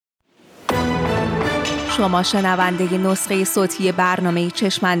شما شنونده نسخه صوتی برنامه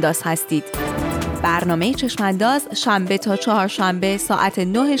چشمانداز هستید. برنامه چشمانداز شنبه تا چهارشنبه ساعت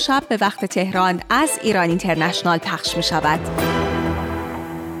 9 شب به وقت تهران از ایران اینترنشنال پخش می شود.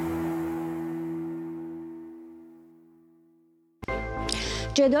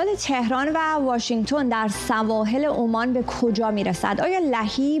 جدال تهران و واشنگتن در سواحل عمان به کجا میرسد؟ آیا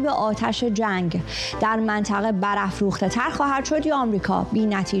لهیب آتش جنگ در منطقه برافروخته تر خواهد شد یا آمریکا بی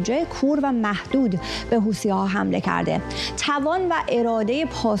نتیجه کور و محدود به حوثی‌ها حمله کرده؟ توان و اراده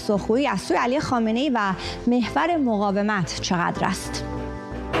پاسخگویی از سوی علی خامنه‌ای و محور مقاومت چقدر است؟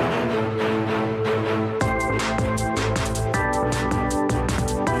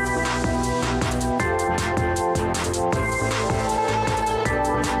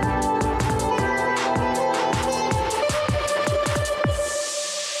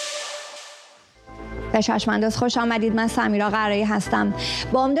 به چشمانداز خوش آمدید. من سمیرا قرایی هستم.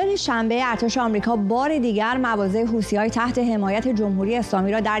 بامداد شنبه ارتش آمریکا بار دیگر مواضع حوثی‌های تحت حمایت جمهوری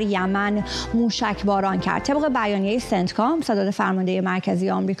اسلامی را در یمن موشکباران کرد. طبق بیانیه سنتکام، ستاد فرمانده مرکزی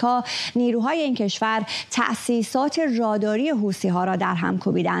آمریکا، نیروهای این کشور تأسیسات راداری حوثی‌ها را در هم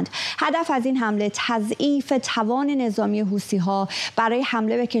کوبیدند. هدف از این حمله تضعیف توان نظامی حوثی‌ها برای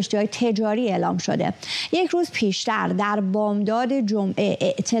حمله به کشتی‌های تجاری اعلام شده. یک روز پیشتر در بامداد جمعه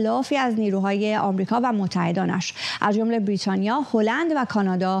ائتلافی از نیروهای آمریکا و متحدانش از جمله بریتانیا، هلند و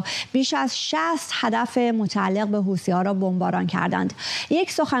کانادا بیش از 60 هدف متعلق به حوثی‌ها را بمباران کردند.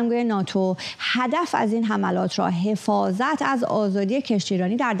 یک سخنگوی ناتو هدف از این حملات را حفاظت از آزادی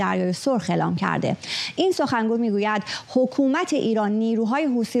کشتیرانی در دریای سرخ اعلام کرده. این سخنگو میگوید حکومت ایران نیروهای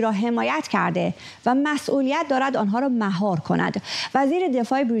حوثی را حمایت کرده و مسئولیت دارد آنها را مهار کند. وزیر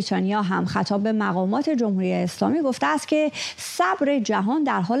دفاع بریتانیا هم خطاب به مقامات جمهوری اسلامی گفته است که صبر جهان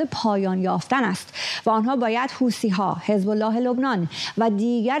در حال پایان یافتن است و آنها باید حوثی‌ها، حزب الله لبنان و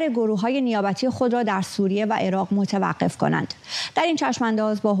دیگر گروه‌های نیابتی خود را در سوریه و عراق متوقف کنند. در این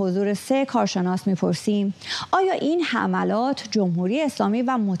چشمانداز با حضور 3 کارشناس می‌پرسیم آیا این حملات جمهوری اسلامی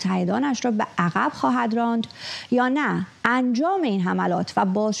و متحدانش را به عقب خواهد راند یا نه انجام این حملات و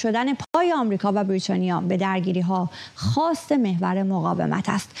باز شدن پای آمریکا و بریتانیا به درگیری‌ها خواست محور مقاومت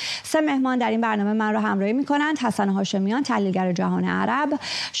است. 3 مهمان در این برنامه من را همراهی می‌کنند: حسن هاشمیان، تحلیلگر جهان عرب،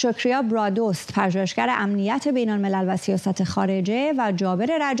 شکریا برادوست، پژوهشگر امنیت بین‌الملل و سیاست خارجه و جابر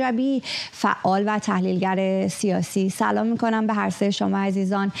رجبی، فعال و تحلیلگر سیاسی. سلام می‌کنم به هر 3 شما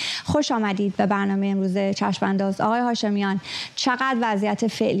عزیزان. خوش آمدید به برنامه امروز چشمانداز. آقای هاشمیان، چقدر وضعیت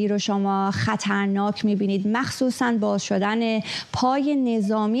فعلی رو شما خطرناک می‌بینید، مخصوصاً باز شدن پای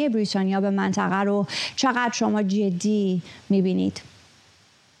نظامی بریتانیا به منطقه رو چقدر شما جدی می‌بینید؟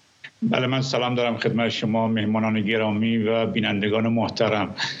 بله، من سلام دارم خدمت شما مهمانان گرامی و بینندگان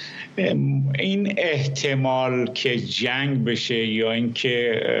محترم. این احتمال که جنگ بشه یا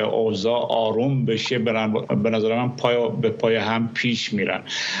اینکه اوضاع آروم بشه به نظر من به پای هم پیش میرن.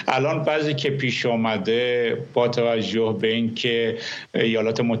 الان بعضی که پیش آمده با توجه به اینکه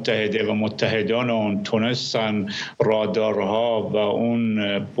ایالات متحده و متحدان اون تونستن رادارها و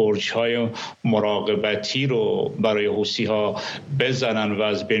اون برج‌های مراقبتی رو برای حوثی‌ها بزنن و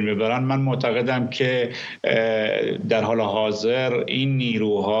از بین ببرن، من معتقدم که در حال حاضر این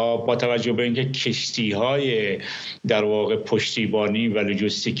نیروها با توجه به اینکه کشتی‌های در واقع پشتیبانی و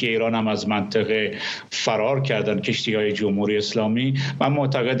لوجستیکی ایران هم از منطقه فرار کردن، کشتی‌های جمهوری اسلامی، من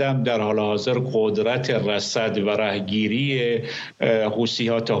معتقدم در حال حاضر قدرت رصد و راهگیری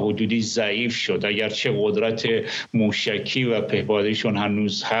حوثی‌ها تا حدودی ضعیف شد، اگرچه قدرت موشکی و پهپادیشون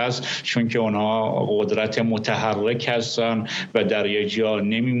هنوز هست، چون که اونها قدرت متحرک هستن و در یک جا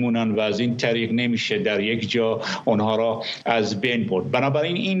نمیمونن و از این طریق نمیشه در یک جا اونها را از بین برد.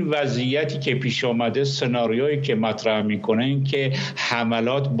 بنابراین این وضعیتی که پیش آمده، سناریویی که مطرح میکنه این که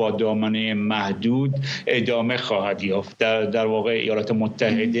حملات با دامنه محدود ادامه خواهد یافت. در واقع ایالات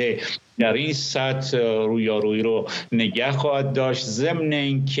متحده در این سطح رویارویی رو نگه خواهد داشت، ضمن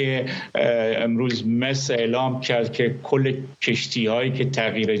اینکه امروز مصر اعلام کرد که کل کشتی‌هایی که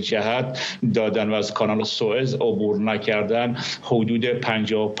تغییر جهت دادن و از کانال سوئز عبور نکردن حدود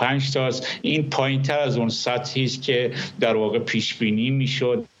 55 تاست. این پایین‌تر از اون سطحی است که در واقع پیش بینی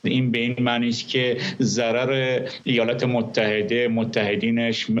میشد. این به این معنی است که ضرر ایالات متحده،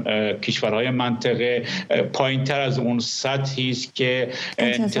 متحدینش، کشورهای منطقه پایین‌تر از اون سطحی است که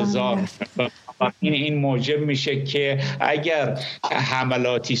انتظار این موجب میشه که اگر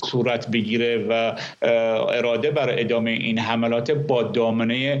حملاتی صورت بگیره و اراده بر ادامه این حملات با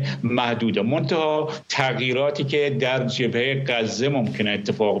دامنه محدوده، منتها تغییراتی که در جبهه غزه ممکنه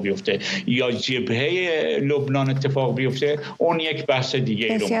اتفاق بیفته یا جبهه لبنان اتفاق بیفته، اون یک بحث دیگه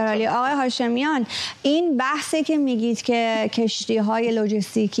ای رو بسیار عالی. آقای هاشمیان، این بحثی که میگید که کشتی‌های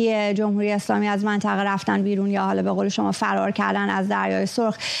لوجستیکی جمهوری اسلامی از منطقه رفتن بیرون یا حالا به قول شما فرار کردن از دریای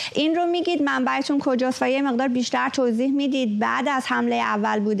سرخ، این رو میگید منبعتون کجاست و یه مقدار بیشتر توضیح میدید؟ بعد از حمله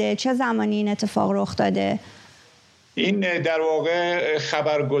اول بوده؟ چه زمانی این اتفاق رخ داده؟ این در واقع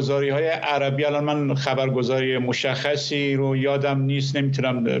خبرگزاری‌های عربی، الان من خبرگزاری مشخصی رو یادم نیست،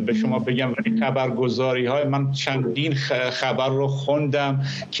 نمیتونم به شما بگم، ولی خبرگزاری‌های من چندین خبر رو خوندم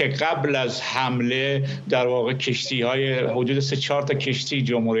که قبل از حمله در واقع کشتی‌های حدود 3-4 تا کشتی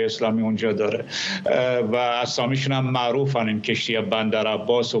جمهوری اسلامی اونجا داره و اسامیشون هم معروفن، این کشتی بندر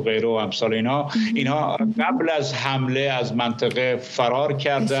عباس و غیره و امثال اینها قبل از حمله از منطقه فرار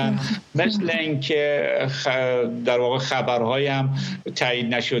کردن، مثل اینکه در واقع خبرهای هم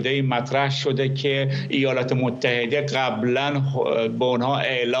تایید نشده مطرح شده که ایالات متحده قبلا به اونها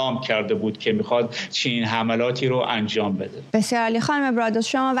اعلام کرده بود که میخواد چنین حملاتی رو انجام بده. بسیار عالی. خانم برادوس،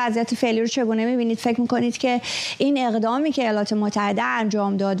 شما وضعیت فعلی رو چگونه میبینید؟ فکر میکنید که این اقدامی که ایالات متحده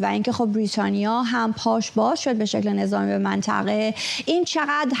انجام داد و اینکه خب بریتانیا هم پاش باز شد به شکل نظامی به منطقه، این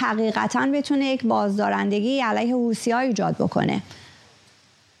چقدر حقیقتاً بتونه یک بازدارندگی علیه حوثی‌ها ایجاد بکنه؟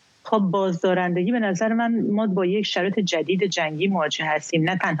 خب بازدارندگی به نظر من، ما با یک شرایط جدید جنگی مواجه هستیم،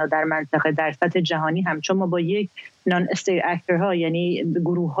 نه تنها در منطقه، در سطح جهانی هم، چون ما با یک نان استیت اکتورها، یعنی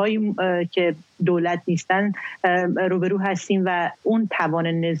گروه‌هایی که دولت نیستن روبرو هستیم و اون توان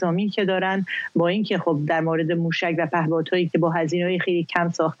نظامی که دارن با اینکه خب در مورد موشک و پهپادهایی که با هزینه‌های خیلی کم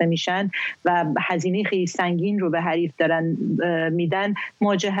ساخته میشن و هزینه خیلی سنگین رو به حریف دارن میدن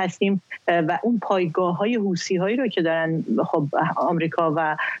مواجه هستیم و اون پایگاه‌های حوثی‌هایی رو که دارن خب آمریکا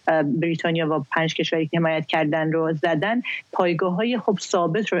و بریتانیا و 5 کشوری که حمایت کردن رو زدن، پایگاه‌های خب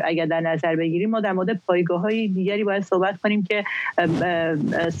ثابت رو اگر در نظر بگیریم، ما در مورد پایگاه‌های دیگری باید صحبت کنیم که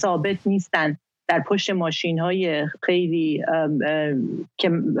ثابت نیستن، در پشت ماشین‌های خیلی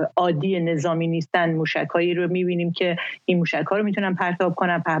که عادی نظامی نیستن. موشک‌هایی رو می‌بینیم که این موشک‌ها رو میتونن پرتاب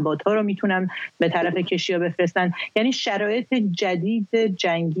کنن، پهپادها رو میتونن به طرف کشتی‌ها بفرستن. یعنی شرایط جدید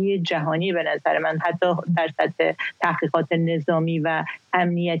جنگی جهانی به نظر من، حتی در سطح تحقیقات نظامی و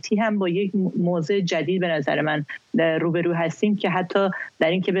امنیتی هم با یک موضوع جدید به نظر من روبرو هستیم که حتی در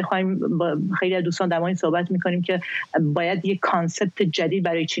این که بخوایم با خیلی از دوستان در مورد صحبت می‌کنیم که باید یک کانسپت جدید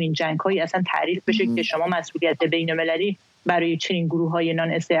برای چنین جنگ‌هایی اصلا تعریف بشه که شما مسئولیت بین‌المللی برای چنین گروه‌های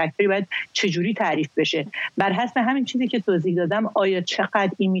نان استیت باید چجوری تعریف بشه. بر حسب همین چیزی که توضیح دادم، آیا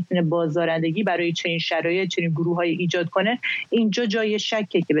چقدر این میتونه بازدارندگی برای چنین شرایط، چنین گروه‌های ایجاد کنه؟ اینجا جای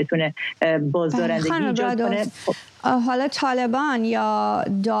شکه که بتونه بازدارندگی ایجاد کنه. حالا طالبان یا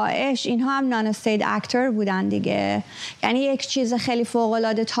داعش، اینها هم نان استیت اکتور بودن دیگه، یعنی یک چیز خیلی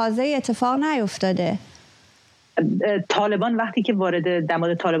فوق‌العاده تازه اتفاق نیفتاده. طالبان وقتی که در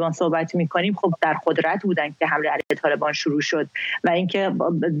مورد طالبان صحبت می‌کنیم، خب در قدرت بودن که حمله علیه طالبان شروع شد و اینکه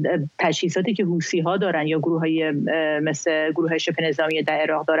تجهیزاتی که حوثی‌ها دارن یا گروه‌های مثل گروه شبه نظامی در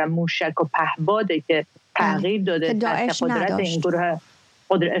عراق دارن، موشک و پهپاده که تغییر داده داعش قدرت این گروه،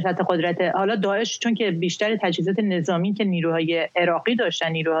 قدرت حالا داعش، چون که بیشتر تجهیزات نظامی که نیروهای عراقی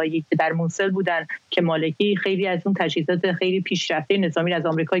داشتن، نیروهایی که در موصل بودن که مالکی خیلی از اون تجهیزات خیلی پیشرفته نظامی از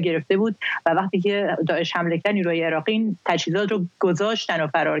آمریکا گرفته بود و وقتی که داعش حمله کرد، نیروهای عراقی این تجهیزات رو گذاشتن و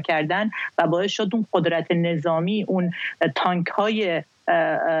فرار کردن و باعث شد اون قدرت نظامی، اون تانک‌های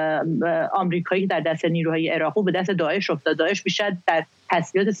آمریکایی در دست نیروهای عراقی به دست داعش افتاد. داعش بیشتر در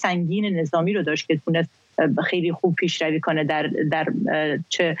تسلیحات سنگین نظامی رو داشت که تونست خیلی خوب پیشروی کنه در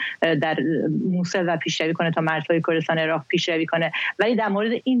موصل و پیشروی کنه تا مرزهای کردستان عراق پیشروی کنه. ولی در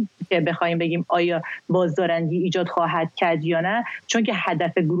مورد این که بخوایم بگیم آیا بازدارندگی ایجاد خواهد کرد یا نه، چون که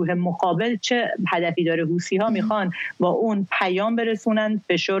هدف گروه مقابل چه هدفی داره؟ حوثی‌ها میخوان با اون پیام برسونن،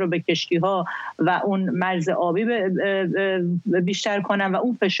 فشار رو به کشتی‌ها و اون مرز آبی بیشتر کنن و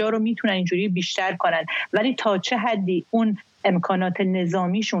اون فشار رو میتونن اینجوری بیشتر کنن، ولی تا چه حدی اون امکانات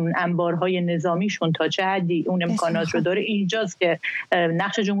نظامیشون، انبارهای نظامیشون تا چه حدی اون امکانات رو داره، اینجاست که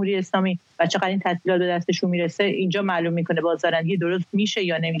نقش جمهوری اسلامی و چقدر این تسهیلات به دستشون میرسه اینجا معلوم میکنه بازدارندگی درست میشه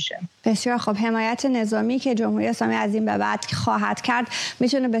یا نمیشه. بسیار خب. حمایت نظامی که جمهوری اسلامی از این به بعد خواهد کرد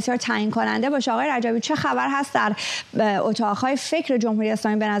میتونه بسیار تعیین کننده باشه. آقای رجبی، چه خبر هست در اتاقهای فکر جمهوری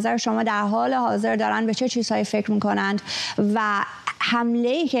اسلامی؟ به نظر شما در حال حاضر دارن به چه چیزهایی فکر میکنند و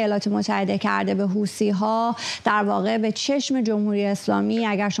حمله‌ای که ایالات متحده کرده به حوثی‌ها در واقع به چشم جمهوری اسلامی،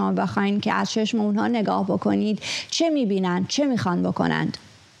 اگر شما بخواین که از چشم اونها نگاه بکنید، چه می‌بینن، چه می‌خوان بکنند؟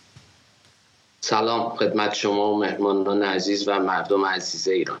 سلام خدمت شما و مهمانان عزیز و مردم عزیز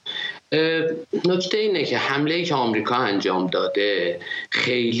ایران. نکته اینه که حمله‌ای که آمریکا انجام داده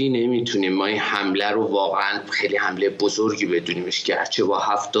خیلی نمیتونیم ما این حمله رو واقعا خیلی حمله بزرگی بدونیمش، گرچه با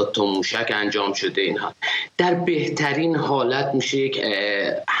 70 تا موشک انجام شده. اینها در بهترین حالت میشه یک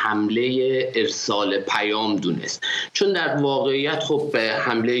حمله ارسال پیام دونست، چون در واقعیت خب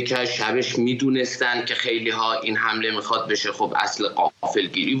حمله‌ای که شبش میدونستن که خیلی ها این حمله میخواد بشه، خب اصل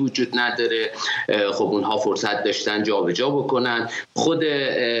غافلگیری وجود نداره، خب اونها فرصت داشتن جابجا بکنن. خود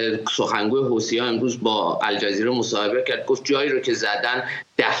سخنگوی حوثی‌ها امروز با الجزیره مصاحبه کرد، گفت جایی رو که زدن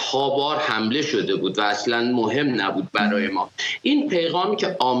 10 بار حمله شده بود و اصلا مهم نبود برای ما. این پیغامی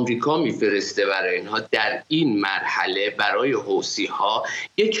که آمریکا میفرسته برای اینها در این مرحله برای حوثی‌ها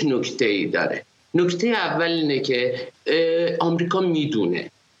یک نکته‌ای داره. نکته اول اینه که آمریکا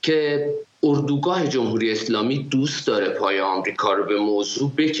میدونه که اردوگاه جمهوری اسلامی دوست داره پای آمریکا رو به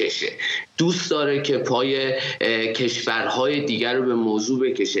موضوع بکشه، دوست داره که پای کشورهای دیگر رو به موضوع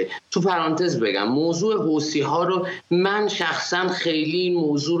بکشه. تو پرانتز بگم موضوع حوثی‌ها رو من شخصا خیلی این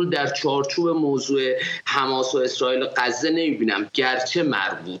موضوع رو در چارچوب موضوع حماس و اسرائیل و غزه نمیبینم، گرچه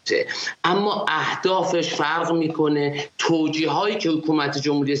مربوطه، اما اهدافش فرق میکنه. توجیه‌هایی که حکومت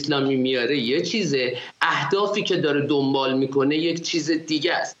جمهوری اسلامی میاره یه چیزه، اهدافی که داره دنبال میکنه یک چیز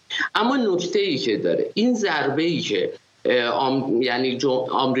دیگه است. اما نکته‌ای که داره این ضربه‌ای که یعنی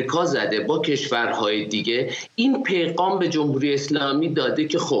آمریکا زده با کشورهای دیگه، این پیغام به جمهوری اسلامی داده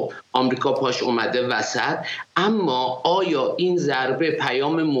که خب آمریکا پاش اومده وسط، اما آیا این ضربه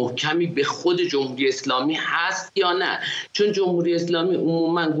پیام محکمی به خود جمهوری اسلامی هست یا نه؟ چون جمهوری اسلامی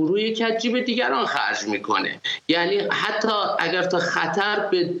عموما گروهی که جیب دیگران خرج میکنه، یعنی حتی اگر تا خطر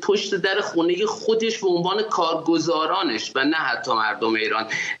به پشت در خونه خودش به عنوان کارگزارانش و نه حتی مردم ایران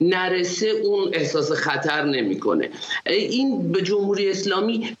نرسه، اون احساس خطر نمیکنه. این به جمهوری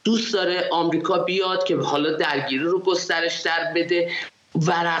اسلامی دوست داره آمریکا بیاد که حالا درگیری رو گسترش در بده،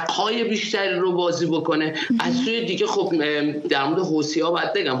 ورق‌های بیشتری رو بازی بکنه. از سوی دیگه خب در مورد حوثی‌ها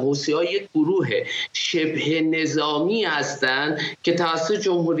باید بگم حوثی‌ها یک گروه شبه نظامی هستن که توسط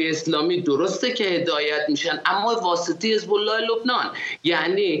جمهوری اسلامی درسته که هدایت میشن، اما واسطه حزب الله لبنان،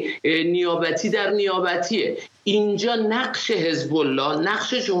 یعنی نیابتی در نیابتیه. اینجا نقش حزب الله،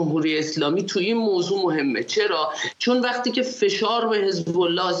 نقش جمهوری اسلامی تو این موضوع مهمه. چرا؟ چون وقتی که فشار به حزب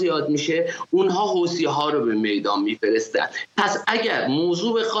الله زیاد میشه، اونها حوثی‌ها رو به میدان میفرستن. پس اگر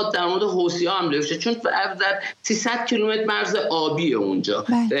موضوع بخواد در مورد حوثی‌ها حمله بشه، چون در 300 کیلومتر مرز آبی اونجا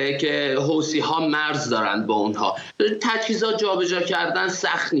که حوثی‌ها مرز دارن با اونها، تجهیزات جابجا کردن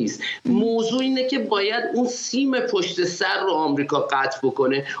سخت نیست. موضوع اینه که باید اون سیم پشت سر رو آمریکا قطع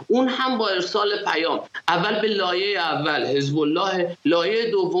بکنه، اون هم با ارسال پیام، اول به لایه اول حزب الله،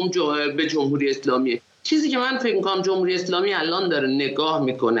 لایه دوم به جمهوری اسلامی. چیزی که من فکر می‌کنم جمهوری اسلامی الان داره نگاه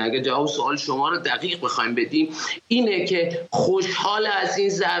میکنه، اگه جواب سوال شما رو دقیق بخوایم بدیم، اینه که خوشحال از این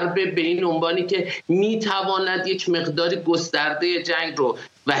ضربه به این عنوانی که میتواند یک مقداری گسترده جنگ رو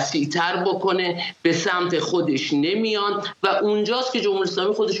وسیع‌تر بکنه، به سمت خودش نمیان و اونجاست که جمهوری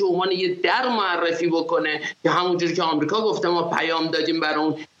اسلامی خودش به عنوان یه در معرفی بکنه که همونجوری که آمریکا گفته ما پیام دادیم برای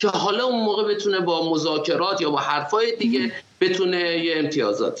اون، که حالا اون موقع بتونه با مذاکرات یا با حرفای دیگه بتونه یه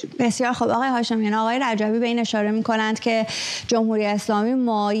امتیازاتی بده. بسیار خب آقای هاشمیان، آقای رجبی به این اشاره می‌کنند که جمهوری اسلامی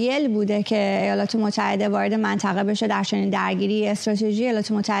مایل بوده که ایالات متحده وارد منطقه بشه در چنین درگیری. استراتژی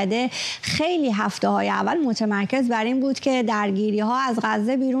ایالات متحده خیلی هفته‌های اول متمرکز بر این بود که درگیری‌ها از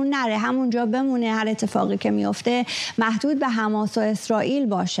غزه بیرون نره، همونجا بمونه، هر اتفاقی که میفته محدود به حماس و اسرائیل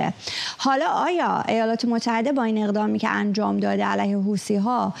باشه. حالا آیا ایالات متحده با این اقدامی که انجام داده علیه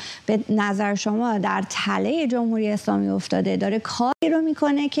حوثی‌ها به نظر شما در تله جمهوری اسلامی افتاده، داره کاری رو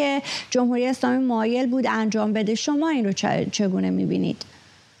میکنه که جمهوری اسلامی مایل بود انجام بده؟ شما این رو چگونه میبینید؟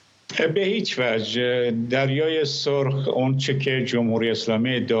 به هیچ وجه. دریای سرخ اون چه که جمهوری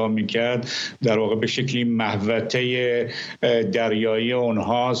اسلامی ادعا میکرد در واقع به شکلی محوطه دریایی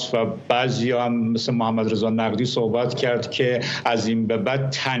اونهاست و بعضی هم مثل محمد رضا نقدی صحبت کرد که از این به بعد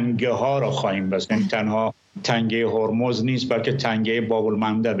تنگه ها را خواهیم بست، یعنی تنها تنگه هرمز نیست بلکه تنگه باب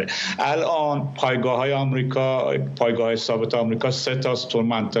المندبه. الان پایگاه‌های آمریکا، پایگاه ثابت آمریکا 3 تاست تو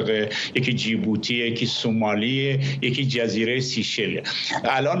منطقه، یکی جیبوتی، یکی سومالی، یکی جزیره سیشل.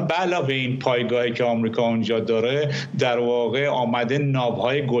 الان به علاوه این پایگاهی که آمریکا اونجا داره، در واقع آمده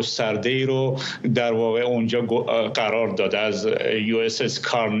ناوهای گسترده‌ای رو در واقع اونجا قرار داده، از USS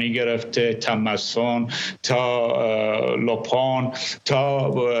کارنی گرفته، تمسون تا لوپان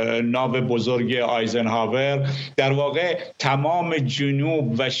تا ناو بزرگ آیزنهاور سوئر، در واقع تمام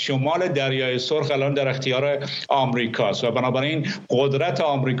جنوب و شمال دریای سرخ الان در اختیار آمریکاست و بنابراین قدرت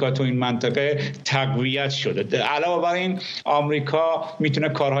آمریکا تو این منطقه تقویت شده. علاوه بر این آمریکا میتونه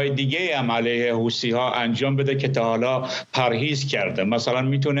کارهای دیگه هم علیه حوثی‌ها انجام بده که تا حالا پرهیز کرده. مثلا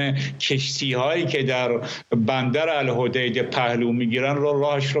میتونه کشتی‌هایی که در بندر الحدیده پهلو میگیرن رو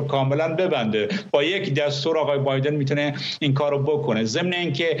راهش رو کاملا ببنده. با یک دستور آقای بایدن میتونه این کارو بکنه. ضمن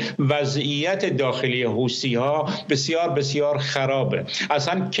اینکه وضعیت داخلی حوثی‌ها بسیار بسیار خرابه.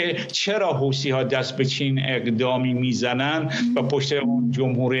 اصلا که چرا حوثی‌ها دست به چین اقدامی میزنن و پشت اون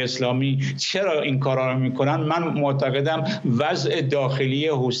جمهوری اسلامی چرا این کارا رو میکنن؟ من معتقدم وضع داخلی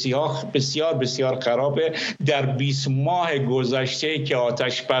حوثی‌ها بسیار بسیار خرابه. در 20 ماه گذشته که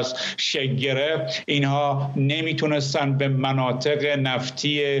آتش بس شکل گرفت، اینها نمیتونستن به مناطق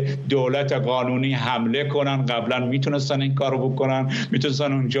نفتی دولت قانونی حمله کنن. قبلا میتونستن این کارو بکنن،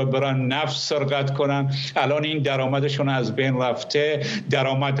 میتونستن اونجا برن نفت سرقت کنن. الان این درآمدشون از بین رفته،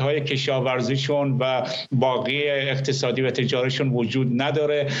 درآمدهای کشاورزیشون و باقی اقتصادی و تجاریشون وجود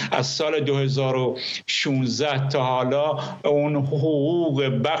نداره. از سال 2016 تا حالا اون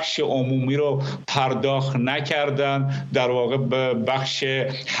حقوق بخش عمومی رو پرداخت نکردن. در واقع بخش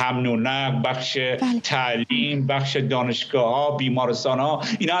حمل و نقل، بخش تعلیم، بخش دانشگاه‌ها، بیمارستان‌ها،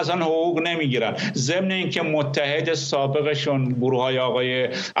 اینا اصلا حقوق نمیگیرن. ضمن اینکه متحد سابقشون گروه‌های آقای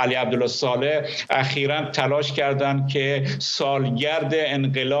علی عبدالله صالح اخیراً تلاش کردند که سالگرد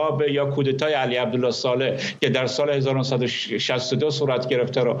انقلاب یا کودتای علی عبدالله صالح که در سال 1962 صورت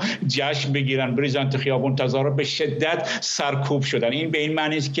گرفته رو جشن بگیرن، بریزن تو خیابون. تظاهرات به شدت سرکوب شدن. این به این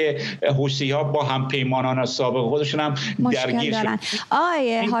معنی است که حوثی‌ها با همپیمانان سابق خودشون هم درگیر شدن.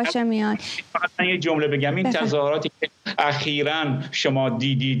 آقای هاشمیان، من یه جمله بگم. این تظاهراتی که اخیراً شما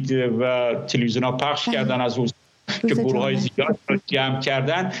دیدید و تلویزیون‌ها پخش کردن از که گروه‌های زیاد رو جمع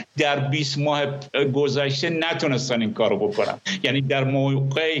کردن، در 20 ماه گذشته نتونستن این کارو بکنن. یعنی در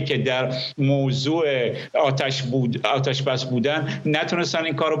موقعی که در موضوع آتش بس بودن نتونستن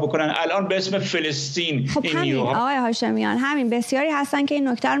این کارو بکنن. الان به اسم فلسطین خب این همین آقای هاشمیان، همین بسیاری هستن که این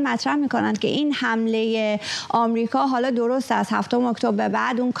نکته رو مطرح میکنند که این حمله آمریکا حالا درست از 7 اکتبر به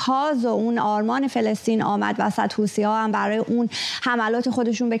بعد اون کاز و اون آرمان فلسطین آمد وسط، حوثی‌ها هم برای اون حملات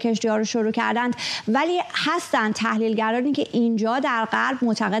خودشون به کشتی‌ها رو شروع کردند، ولی هستن تحلیلگرانی که اینجا در غرب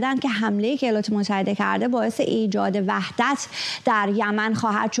معتقدند که حمله‌ای که ایالات متحده کرده باعث ایجاد وحدت در یمن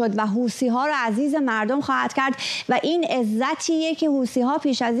خواهد شد و حوثی‌ها رو عزیز مردم خواهد کرد و این عزتیه که حوثی‌ها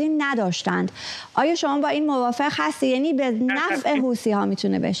پیش از این نداشتند. آیا شما با این موافق هستی؟ یعنی به نفع حوثی‌ها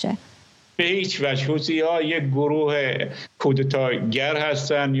میتونه بشه؟ به هیچ وجه. حوثی‌ها یک گروه کودتاگر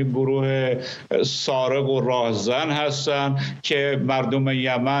هستن، یک گروه سارق و راهزن هستن که مردم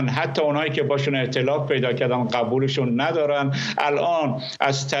یمن، حتی اونایی که باشون ائتلاف پیدا کردن، قبولشون ندارن. الان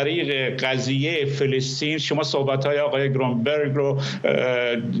از طریق قضیه فلسطین، شما صحبت‌های آقای گرونبرگ رو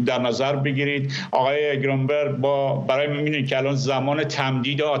در نظر بگیرید. آقای گرونبرگ برای می‌بینید که الان زمان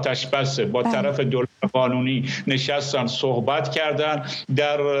تمدید آتش بسه، با طرف دولت قانونی نشستن، صحبت کردن.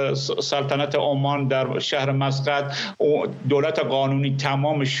 در سلطنت عمان در شهر مسقط دولت قانونی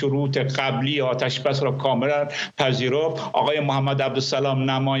تمام شروط قبلی آتش بس را کاملا پذیرفت. آقای محمد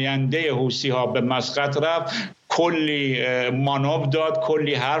عبدالسلام نماینده حوثی‌ها به مسقط رفت، کلی مانور داد،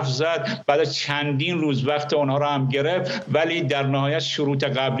 کلی حرف زد، بعد چندین روز وقت اونها رو هم گرفت، ولی در نهایت شروط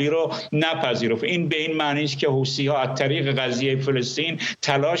قبلی رو نپذیرفت. این به این معنی است که حوثی‌ها از طریق قضیه فلسطین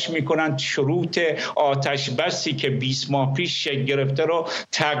تلاش میکنن شروط آتش بسی که 20 ماه پیش شکل گرفته رو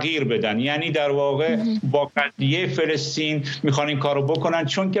تغییر بدن. یعنی در واقع با قضیه فلسطین میخوان این کارو بکنن،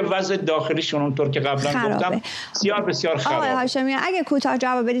 چون که وضع داخلیشون اونطور که قبلا گفتم بسیار بسیار خرابه. آقای هاشمیان، اگه کوتاه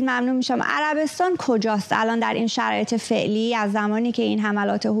جواب بدید ممنون میشم. عربستان کجاست الان در این شرایط فعلی؟ از زمانی که این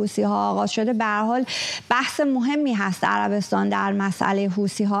حملات حوثی‌ها آغاز شده به هر حال بحث مهمی هست عربستان در مسئله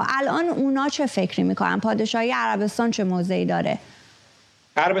حوثی‌ها. الان اونا چه فکری میکنن؟ پادشاهی عربستان چه موضعی داره؟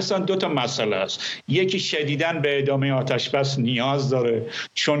 عربستان دو تا مسئله است. یکی شدیداً به ادامه آتش بس نیاز داره،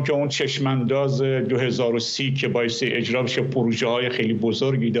 چون که اون چشمانداز 2030 که باعث اجرا بشه پروژه‌های خیلی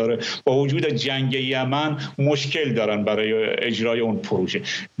بزرگی داره. با وجود جنگ یمن مشکل دارن برای اجرای اون پروژه.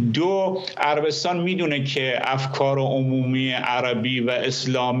 دو، عربستان میدونه که افکار عمومی عربی و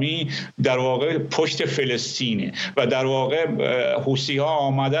اسلامی در واقع پشت فلسطینه و در واقع حوثی‌ها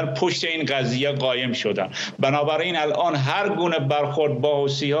آمدن پشت این قضیه قایم شدن. بنابراین الان هر گونه برخورد با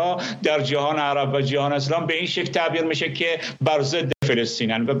حوثی‌ها در جهان عرب و جهان اسلام به این شکل تعبیر میشه که بر ضد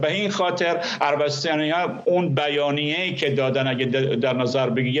فلسطینن و به این خاطر عربستانی‌ها اون بیانیه‌ای که دادن، اگه در نظر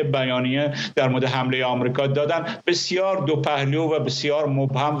بگیری بیانیه در مورد حمله آمریکا دادن، بسیار دو پهلو و بسیار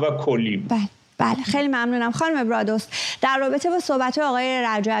مبهم و کلی. بله خیلی ممنونم خانم برادوست. در رابطه با صحبت آقای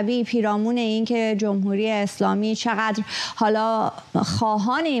رجبی پیرامون این که جمهوری اسلامی چقدر حالا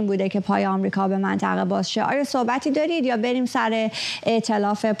خواهان این بوده که پای آمریکا به منطقه باز شه، آیا صحبتی دارید یا بریم سر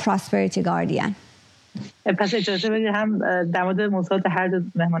ائتلاف پراسپریتی گاردین؟ پس اجازه بدید هم در مورد موضوعات هر دو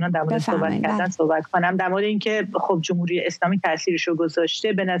مهمانان در مورد صحبت کردن صحبت کنم. در مورد اینکه خب جمهوری اسلامی تاثیرش رو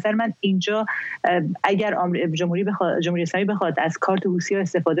گذاشته، به نظر من اینجا اگر جمهوری اسلامی بخواد از کارت حوثی‌ها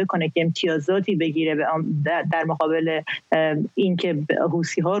استفاده کنه که امتیازاتی بگیره در مقابل اینکه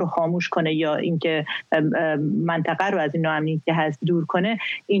حوثی‌ها رو خاموش کنه یا اینکه منطقه رو از این ناامنی که هست دور کنه،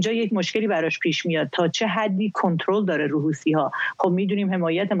 اینجا یک مشکلی براش پیش میاد تا چه حدی کنترل داره رو حوثی‌ها. خب میدونیم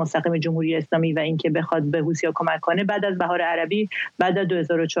حمایت مستقیم جمهوری اسلامی و اینکه بخواد به حوثی‌ها کمک کنه بعد از بهار عربی، بعد از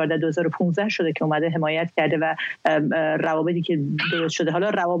 2014 2015 شده که اومده حمایت کرده و روابطی که درست شده، حالا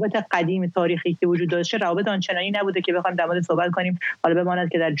روابط قدیم تاریخی که وجود داشته روابط آنچنانی نبوده که بخوایم در مورد صحبت کنیم. حالا بماند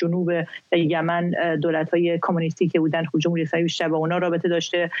که در جنوب یمن دولت‌های کمونیستی که بودن جمهوری اسلامی بیشتر با اونا رابطه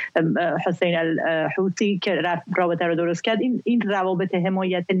داشته، حسین الحوثی که رابطه رو درست کرد. این روابط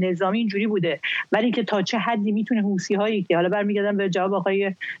حمایت نظامی اینجوری بوده، ولی که تا چه حدی میتونه حوثی‌هایی که حالا برمیگردم به جواب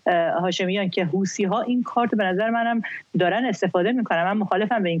آقای هاشمیان که حوثی‌ها این کارت به نظر منم دارن استفاده میکنن. من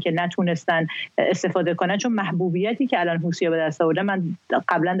مخالفم به این که نتونستن استفاده کنن، چون محبوبیتی که الان حوثی‌ها به دست آوردن، من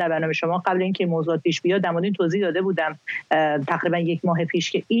قبلا در برنامه شما قبل اینکه موضوع پیش بیاد در مورد این توضیح داده بودم تقریبا 1 ماه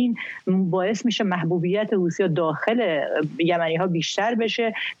پیش که این باعث میشه محبوبیت حوثی‌ها داخل یمنی‌ها بیشتر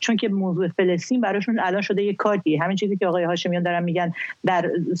بشه، چون که موضوع فلسطین براشون الان شده یک کارتی. همین چیزی که آقای هاشمیان دارن میگن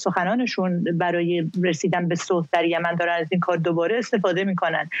در سخنانشون برای رسیدن به صلح در یمن دارن از این کار دوباره استفاده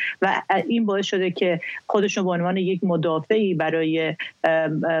میکنن و این باعث شده که خودشون به عنوان یک مدافعی برای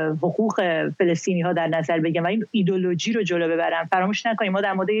حقوق فلسطینی‌ها در نظر بگیرن و این ایدئولوژی رو جلو ببرن. فراموش نکنیم ما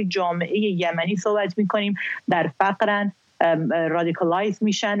در مورد یک جامعه یمنی صحبت می‌کنیم در فقرن، رادیکالایز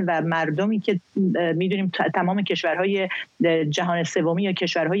میشن و مردمی که میدونیم تمام کشورهای جهان سومی یا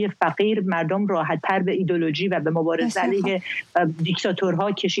کشورهای فقیر مردم راحت‌تر به ایدئولوژی و به مبارزه علیه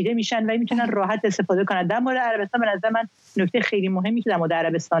دیکتاتورها کشیده میشن و میتونن راحت استفاده کنن. در مورد عربستان به نظر من نکته خیلی مهمی که در مورد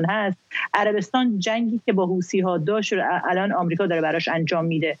عربستان هست، عربستان جنگی که با حوثی‌ها داشت الان آمریکا داره براش انجام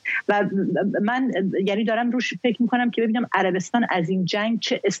میده و من یعنی دارم روش فکر میکنم که ببینم عربستان از این جنگ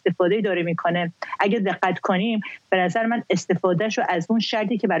چه استفاده داره میکنه. اگه دقت کنیم به نظر من استفادهش رو از اون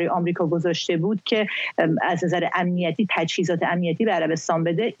شرطی که برای آمریکا گذاشته بود که از نظر امنیتی تجهیزات امنیتی به عربستان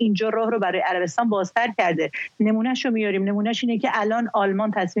بده، اینجا راه رو برای عربستان بازتر کرده. نمونهش رو میاریم، نمونهش اینه که الان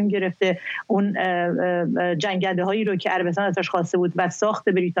آلمان تصمیم گرفته اون جنگنده هایی رو که عربستان ازش خواسته بود و ساخت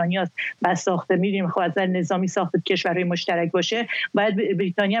بریتانیاست و ساخت میدونیم خب از نظر نظامی ساخت کشورهای مشترک باشه، باید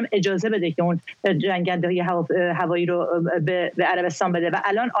بریتانیا هم اجازه بده که اون جنگنده های هوایی رو به عربستان بده و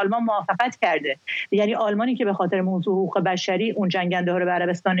الان آلمان موافقت کرده. یعنی آلمانی که به خاطر موضوع حقوق بشری اون جنگنده ها رو به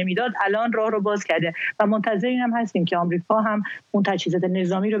عربستان نمیداد الان راه رو باز کرده و منتظر این هم هستیم که آمریکا هم اون تجهیزات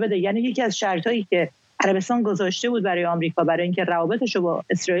نظامی رو بده. یعنی یکی از شرطایی که عربستان گذاشته بود برای آمریکا برای اینکه روابطش رو با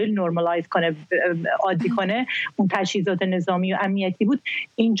اسرائیل نورمالایز کنه، عادی کنه، اون تجهیزات نظامی و امنیتی بود.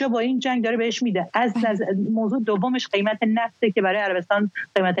 اینجا با این جنگ داره بهش میده. از موضوع دومش قیمت نفته که برای عربستان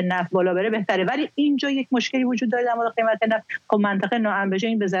قیمت نفت بالا بره بهتره، ولی اینجا یک مشکلی وجود داره در مورد قیمت نفت. خب منطقه ناامن بشه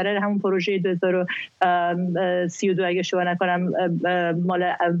این به ضرر همون پروژه 2032 اگه اشتباه نکنم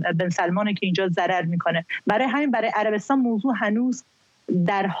مال بن سلمانه که اینجا ضرر میکنه. برای همین برای عربستان موضوع هنوز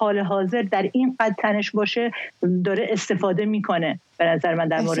در حال حاضر در این قد تنش باشه داره استفاده میکنه به نظر من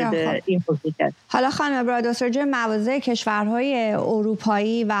در مورد این فکر. حالا خانم برادوست راجع به مواضع کشورهای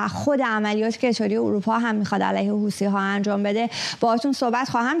اروپایی و خود عملیاتی که اتحادیه اروپا هم میخواد علیه حوثی‌ها انجام بده باهاتون صحبت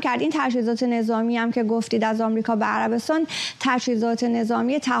خواهم کرد. این تجهیزات نظامی هم که گفتید از آمریکا به عربستان تجهیزات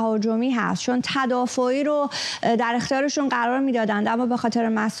نظامی تهاجمی هست، چون تدافعی رو در اختیارشون قرار میدادند اما به خاطر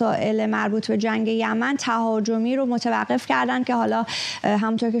مسائل مربوط به جنگ یمن تهاجمی رو متوقف کردن که حالا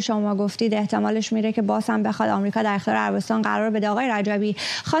همونطور که شما گفتید احتمالش میره که باز هم بخواد آمریکا در اختیار عربستان قرار بده. آقای رجبی،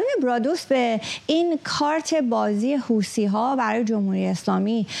 خانم برادوست به این کارت بازی حوثی‌ها برای جمهوری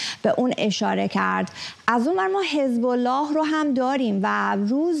اسلامی به اون اشاره کرد. از اون ور ما حزب الله رو هم داریم و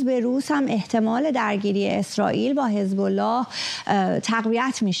روز به روز هم احتمال درگیری اسرائیل با حزب الله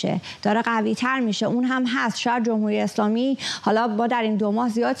تقویت میشه، داره قوی تر میشه. اون هم هست. شاید جمهوری اسلامی، حالا ما در این 2 ماه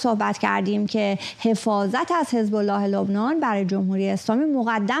زیاد صحبت کردیم که حفاظت از حزب الله لبنان برای جمهوری اسلامی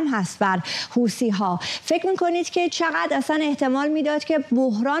مقدم هست بر حوثی‌ها. فکر میکنید که چقدر اصلا احتمال میداد که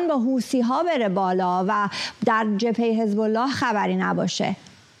بحران با حوثی‌ها بره بالا و در جبهه حزب الله خبری نباشه؟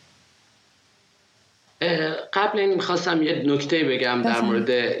 قبل این میخواستم یه نکته بگم در مورد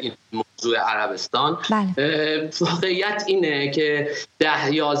این موضوع عربستان. واقعیت اینه که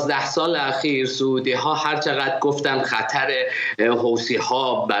 10-11 سال اخیر سعودی ها هر چقدر گفتن خطر حوثی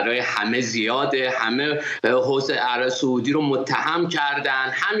ها برای همه زیاده، همه حوثی عرب سعودی رو متهم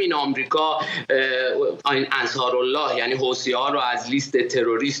کردن، همین آمریکا انصارالله یعنی حوثی ها رو از لیست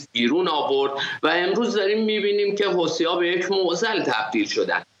تروریست بیرون آورد و امروز داریم میبینیم که حوثی ها به یک معضل تبدیل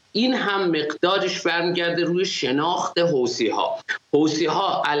شدن. این هم مقدارش برمیگرده روی شناخت حوثی ها. حوثی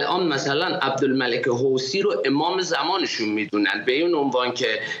ها الان مثلا عبدالملک حوثی رو امام زمانشون میدونن، به این عنوان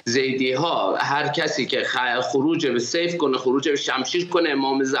که زیدی ها هر کسی که خروج به سیف کنه، خروج به شمشیر کنه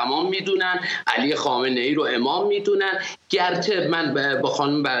امام زمان میدونن، علی خامنه ای رو امام میدونن. گرچه من با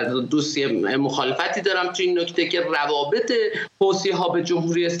خانم دوستی مخالفتی دارم تو این نکته که روابط حوثی ها به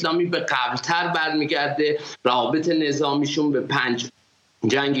جمهوری اسلامی به قبلتر برمیگرده. روابط نظامیشون به 5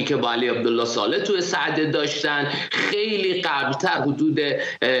 جنگی که با علی عبدالله صالح توی سعده داشتن خیلی قبلتر، حدود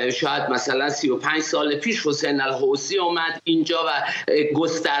شاید مثلا 35 سال پیش حسین الحوثی اومد اینجا و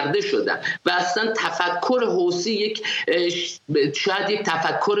گسترده شدن و اصلا تفکر حوثی شاید یک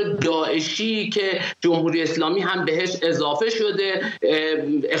تفکر داعشی که جمهوری اسلامی هم بهش اضافه شده،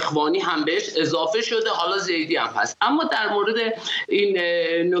 اخوانی هم بهش اضافه شده، حالا زیدی هم هست. اما در مورد این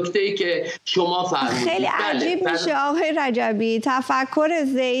نکته‌ای که شما فرمودید خیلی عجیب میشه آقای رجبی، تفکر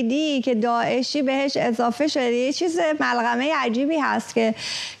زیدی که داعشی بهش اضافه شده یه چیز ملغمه عجیبی هست که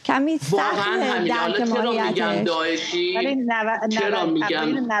کمی سخته درک ماهیتش. داعشی چرا میگم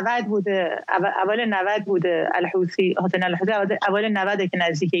 90 بوده، اول 90 بوده الحوثی، حسین الحوثی اول 90 که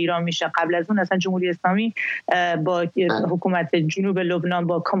نزدیک ایران میشه. قبل از اون اصلا جمهوری اسلامی با حکومت جنوب لبنان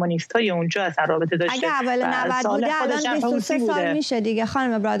با کمونیست‌های اونجا اصلا رابطه داشته. اگه اول 90 بوده الان 23 سال میشه دیگه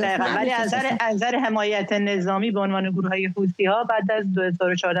خانم برادر. ولی از نظر حمایت نظامی به عنوان گروه‌های حوثی‌ها بعد از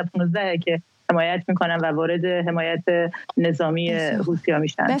 2014-15 که حمایت میکنن و وارد حمایت نظامی حوثی‌ها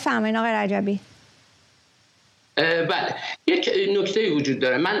میشن. بفرمایید آقای رجبی. بله، یک نکته وجود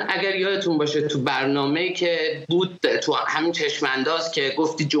داره. من اگر یادتون باشه تو برنامه‌ای که بود تو همین چشمانداز که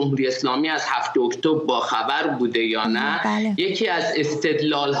گفتی جمهوری اسلامی از 7 اکتبر با خبر بوده یا نه، بله. یکی از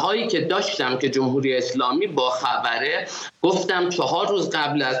استدلال هایی که داشتم که جمهوری اسلامی با خبره، گفتم 4 روز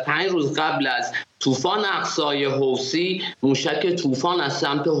قبل از 5 روز قبل از طوفان اقصای حوثی موشک طوفان از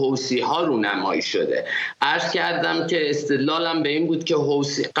سمت حوثی ها رونمایی شده. عرض کردم که استدلالم به این بود که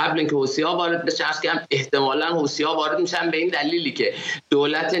حوثی قبل اینکه حوثی ها وارد بشن، عرض کردم احتمالاً حوثی ها وارد میشن به این دلیلی که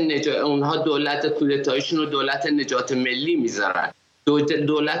اونها دولت کودتاییشون رو دولت نجات ملی میذارن،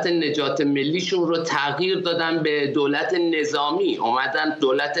 دولت نجات ملیشون رو تغییر دادن به دولت نظامی، اومدن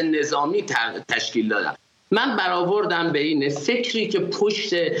دولت نظامی تشکیل دادن. من برآوردم به این فکری که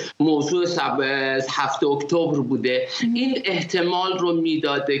پشت موضوع 7 اکتبر بوده، این احتمال رو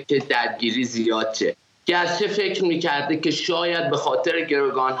میداده که درگیری زیاد شه. گرچه فکر میکرده که شاید به خاطر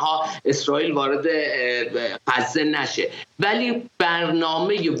گروگانها اسرائیل وارد غزه نشه، ولی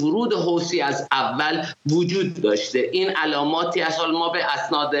برنامه ورود حوثی از اول وجود داشته. این علاماتی از حال ما به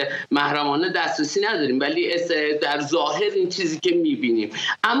اسناد محرمانه دسترسی نداریم، ولی در ظاهر این چیزی که میبینیم.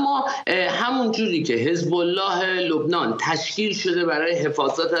 اما همون جوری که حزب الله لبنان تشکیل شده برای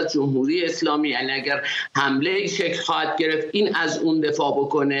حفاظت از جمهوری اسلامی، یعنی اگر حمله شکل خواهد گرفت این از اون دفاع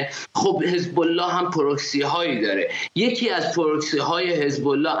بکنه، خب حزب الله هم پروکسی هایی داره. یکی از پروکسی های حزب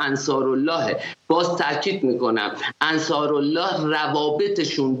الله انصارالله. باز تاکید میکنم انصارالله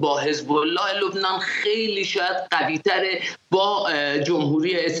روابطشون با حزب الله لبنان خیلی شاید قوی‌تره با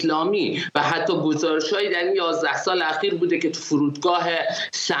جمهوری اسلامی و حتی گزارش‌هایی در این 11 سال اخیر بوده که تو فرودگاه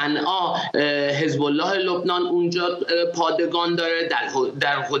صنعا حزب الله لبنان اونجا پادگان داره،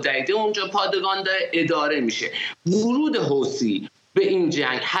 در حدیده اونجا پادگان داره، اداره میشه. ورود حوثی به این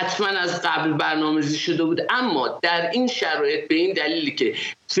جنگ حتما از قبل برنامه‌ریزی شده بود، اما در این شرایط به این دلیلی که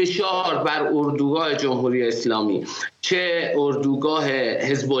فشار بر اردوگاه جمهوری اسلامی، چه اردوگاه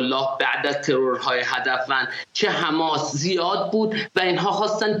حزب الله بعد از ترورهای هدفمند، چه حماس زیاد بود و اینها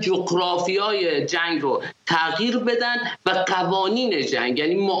خواستن جغرافیای جنگ رو تغییر بدن و قوانین جنگ،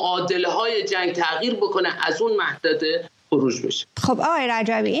 یعنی معادله های جنگ تغییر بکنه، از اون محدده خروج بشه. خب آقای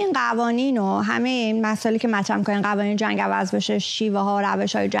رجبی، این قوانین و همه این مسائلی که مطرح می‌کنین، قوانین جنگ عوض بشه، شیوه ها و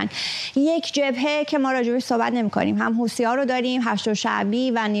روش‌های جنگ، یک جبهه که ما راجعش صحبت نمی‌کنیم، هم حوثی‌ها رو داریم، هشت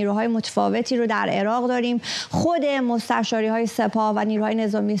شعبی و نیروهای متفاوتی رو در عراق داریم، خود مستشاری‌های سپاه و نیروهای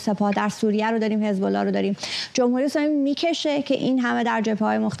نظامی سپاه در سوریه رو داریم، حزب الله رو داریم. جمهوری اسلامی میکشه که این همه در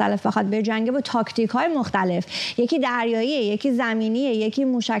جبهه‌های مختلف بخواد به جنگ با تاکتیک‌های مختلف، یکی دریاییه، یکی زمینیه، یکی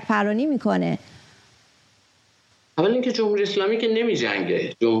موشک پرانی میکنه. اول اینکه جمهوری اسلامی که نمی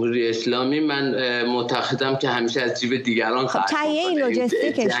جنگه. جمهوری اسلامی من معتقدم که همیشه از جیب دیگران خرج می‌کنه. تهیه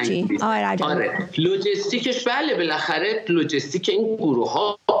لوجستیکش چی؟ آره، لوجستیکش بله، بالاخره لوجستیک این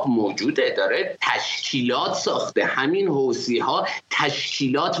گروه‌ها موجوده، داره تشکیلات ساخته. همین حوثی‌ها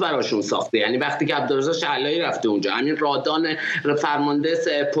تشکیلات براشون ساخته. یعنی وقتی که عبدالرضا شعلایی رفته اونجا، همین رادان فرمانده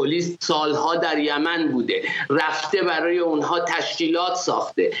پلیس سالها در یمن بوده، رفته برای اونها تشکیلات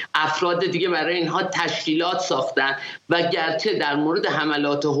ساخته، افراد دیگه برای اینها تشکیلات ساختن. و گرچه در مورد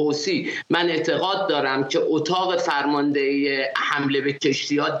حملات حوثی من اعتقاد دارم که اتاق فرماندهی حمله به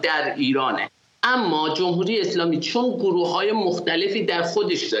کشتی‌ها در ایرانه، اما جمهوری اسلامی چون گروه‌های مختلفی در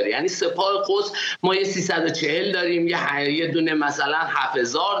خودش داره، یعنی سپاه قدس ما یه 340 داریم، یه دونه مثلا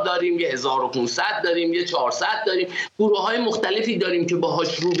 7000 داریم، یه 1500 داریم، یه 400 داریم، گروه‌های مختلفی داریم که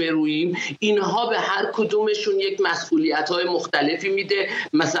باهاش روبروییم. اینها به هر کدومشون یک مسئولیت‌های مختلفی میده.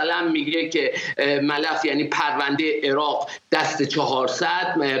 مثلا میگه که ملف یعنی پرونده عراق دست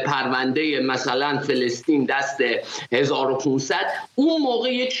 400، پرونده مثلا فلسطین دست 1500. اون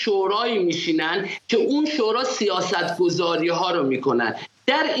موقع یک شورایی میشینن که اون شورا سیاستگذاری ها رو میکنن.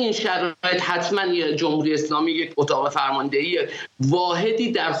 در این شرایط حتما جمهوری اسلامی یک اتاق فرماندهی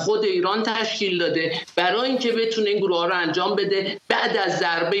واحدی در خود ایران تشکیل داده برای اینکه بتونه این گروه ها رو انجام بده. بعد از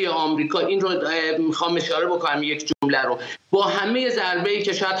ضربه آمریکا، این رو میخوام اشاره بکنم یک جمله رو، با همه ضربه‌ای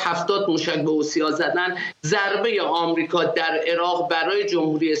که شاید 70 موشک به حوثی‌ها زدن، ضربه آمریکا در عراق برای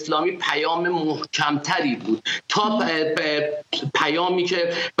جمهوری اسلامی پیام محکمتری بود تا پیامی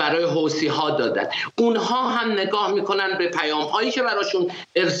که برای حوثی‌ها دادن. اونها هم نگاه میکنن به پیام‌هایی که براشون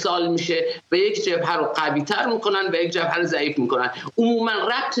ارسال میشه و یک جبهه رو قوی‌تر میکنن و یک جبهه رو ضعیف میکنن. عموما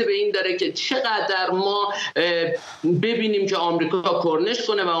ربط به این داره که چقدر ما ببینیم که آمریکا کرنش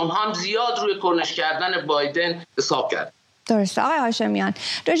کنه و اونها هم زیاد روی کرنش کردن بایدن حساب کرد. درسته آقای هاشمیان،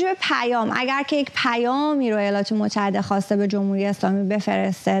 راجع به پیام، اگر که یک پیامی رو ایالات متحده خواسته به جمهوری اسلامی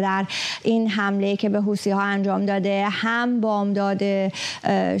بفرسته در این حمله که به حوثی‌ها انجام داده، هم بامداد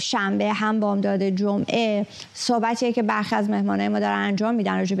شنبه هم بامداد جمعه، صحبتیه که برخی از مهمانای ما دارن انجام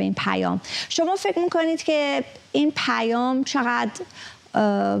میدن راجع به این پیام، شما فکر میکنید که این پیام چقدر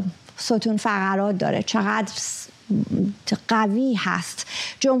ستون فقرات داره، چقدر قوی هست؟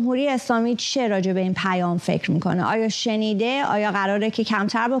 جمهوری اسلامی چه راجع به این پیام فکر میکنه؟ آیا شنیده؟ آیا قراره که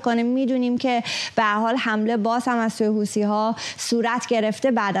کمتر بکنه؟ میدونیم که به هر حال حمله باز هم از سوی حوثی‌ها صورت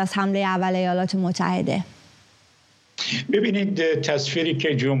گرفته بعد از حمله اول ایالات متحده. ببینید، تصویری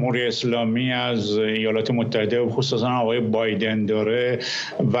که جمهوری اسلامی از ایالات متحده و خصوصا آقای بایدن داره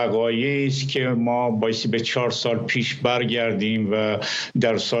وقایعی است که ما بایستی به 4 سال پیش برگردیم و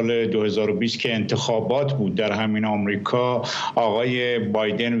در سال 2020 که انتخابات بود در همین آمریکا، آقای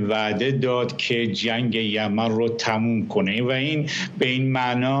بایدن وعده داد که جنگ یمن رو تموم کنه و این به این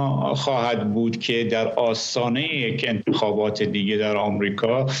معنا خواهد بود که در آستانه یک انتخابات دیگه در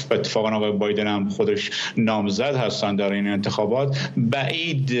آمریکا، و اتفاقا آقای بایدن هم خودش نامزد هستن در این انتخابات،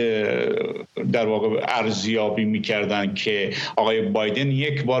 بعید در واقع ارزیابی می‌کردن که آقای بایدن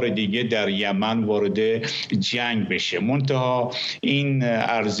یک بار دیگه در یمن وارد جنگ بشه. منتها این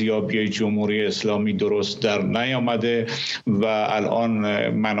ارزیابی جمهوری اسلامی درست در نیامده و الان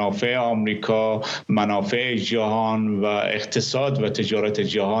منافع آمریکا، منافع جهان و اقتصاد و تجارت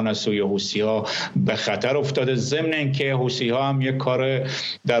جهان از سوی حوثی‌ها به خطر افتاده. ضمن اینکه حوثی‌ها هم یک کار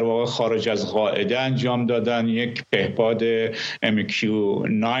در واقع خارج از قاعده انجام دادن، یک پهپاد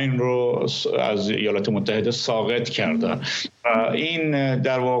MQ-9 رو از ایالات متحده ساقط کردن. این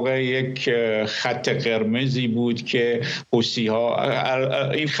در واقع یک خط قرمزی بود که حوثی‌ها،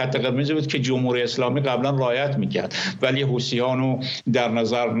 این خط قرمزی بود که جمهوری اسلامی قبلا رعایت میکرد ولی حوثی‌ها اونو در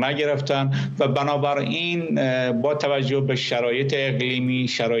نظر نگرفتن و بنابراین با توجه به شرایط اقلیمی،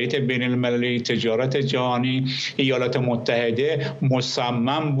 شرایط بین المللی، تجارت جهانی، ایالات متحده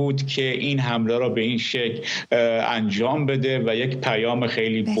مصمم بود که این حمله را به این شکل انجام بده و یک پیام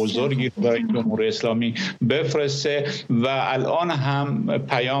خیلی بزرگی برای جمهوری اسلامی بفرسته و الان هم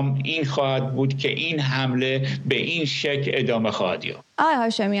پیام این خواهد بود که این حمله به این شکل ادامه خواهد یافت. آقای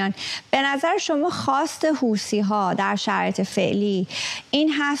هاشمیان، به نظر شما خواست حوثی‌ها در شرایط فعلی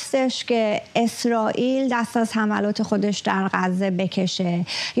این هستش که اسرائیل دست از حملات خودش در غزه بکشه،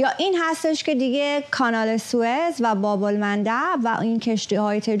 یا این هستش که دیگه کانال سوئز و باب المندب و این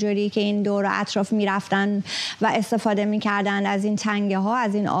کشتی‌های تجاری که این دور اطراف میرفتن و استفاده میکردن از این تنگه ها،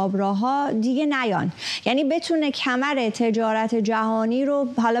 از این آبراها، دیگه نیان، یعنی بتونه کمر تجارت جهانی رو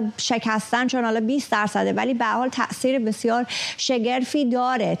حالا شکستن، چون حالا 20% ولی به هر حال تأثیر بسیار شگرف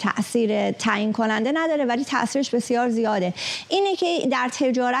داره، تأثیر تعیین کننده نداره ولی تأثیرش بسیار زیاده. اینه که در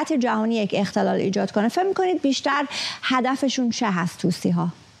تجارت جهانی یک اختلال ایجاد کنه. فکر می‌کنید بیشتر هدفشون چه هست حوثی‌ها؟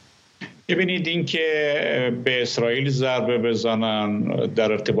 ببینید این که به اسرائیل ضربه بزنن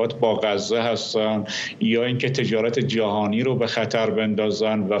در ارتباط با غزه هستن یا اینکه تجارت جهانی رو به خطر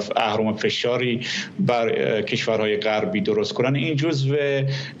بندازن و اهرم فشاری بر کشورهای غربی درست کنن، این جزو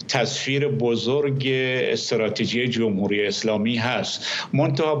تصویر بزرگ استراتژی جمهوری اسلامی هست.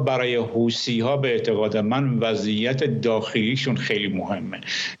 منتها برای حوثی‌ها به اعتقاد من وضعیت داخلیشون خیلی مهمه.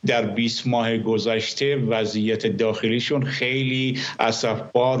 در 20 ماه گذشته وضعیت داخلیشون خیلی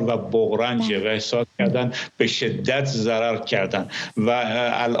اسفبار و بغرنجه و احساس کردن به شدت ضرر کردن و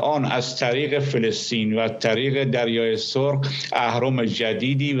الان از طریق فلسطین و طریق دریای سرخ اهرم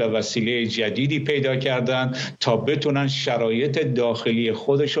جدیدی و وسیله جدیدی پیدا کردن تا بتونن شرایط داخلی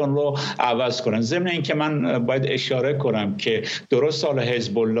خودشون رو عوض کنن. ضمن اینکه من باید اشاره کنم که درست حالا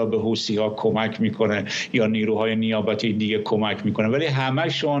حزب الله به حوثی‌ها کمک میکنه یا نیروهای نیابتی دیگه کمک میکنه، ولی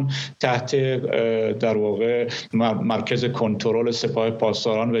همشون تحت در واقع مرکز کنترل سپاه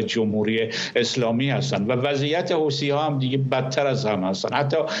پاسداران و جمهوری اسلامی هستن و وضعیت حوثی‌ها هم دیگه بدتر از هم هستن.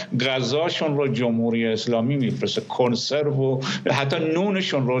 حتی غذاشون رو جمهوری اسلامی میفرسته، کنسرو و حتی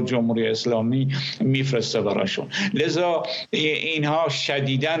نونشون رو جمهوری اسلامی میفرسته براشون. لذا اینها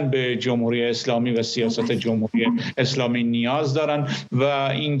شدیداً به جمهوری اسلامی و سیاست جمهوری اسلامی نیاز دارن و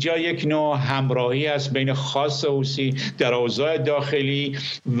اینجا یک نوع همراهی است بین خاص حوثی در اوضاع داخلی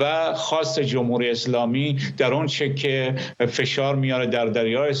و خاص جمهوری اسلامی در اون چه که فشار میاره در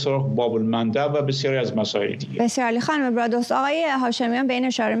دریای سرخ، باب المندب و بسیاری از مسائل دیگه. بسیار عالی خانم برادوس. آقای هاشمیان به این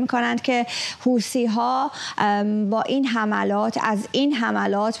اشاره میکنند که حوثی‌ها با این حملات از این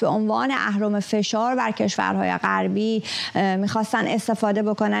حملات به عنوان اهرم فشار بر کشورهای غربی میخواستن استفاده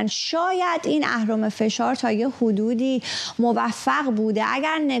بکنن. شاید این اهرم فشار تا یه حدودی موفق بوده.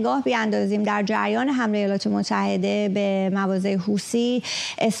 اگر نگاه بیاندازیم در جریان حمله ایالات متحده به مواضع حوثی،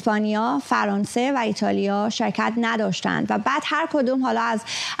 اسپانیا، فرانسه و ایتالیا شرکت نداشتند و بعد هر کدوم حالا از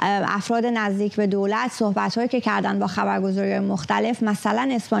افراد نزدیک به دولت صحبت‌هایی که کردن با خبرگزاری‌های مختلف، مثلا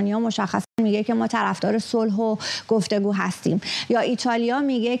اسپانیا مشخصا میگه که ما طرفدار صلح و گفتگو هستیم، یا ایتالیا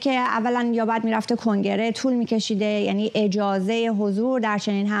میگه که اولا یا بعد میرفته کنگره، طول میکشیده، یعنی اجازه حضور در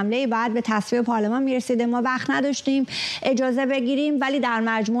چنین حمله بعد به تصویب پارلمان میرسیده، ما وقت نداشتیم اجازه بگیریم، ولی در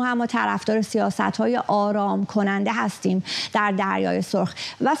مجموع هم ما طرفدار سیاست‌های آرام کننده هستیم در دریای سرخ.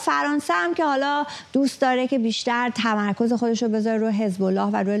 و فرانسه هم که حالا دوست داره که بیشتر تمرکز خودش رو بذاره روی حزب الله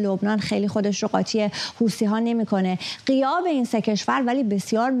و روی لبنان، خیلی خودش رو قاطی حوثی‌ها نمی‌کنه. غیاب این سه کشور ولی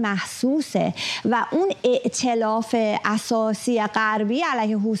بسیار محسوسه و اون ائتلاف اساسی غربی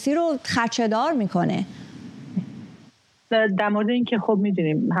علیه حوثی رو خدشه‌دار میکنه. در مورد این که خب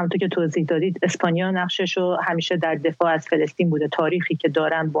میدونیم همونطور که توضیح دادید اسپانیا نقشش رو همیشه در دفاع از فلسطین بوده. تاریخی که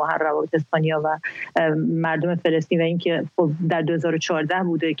دارن با هر روابط اسپانیا و مردم فلسطین و اینکه خب در 2014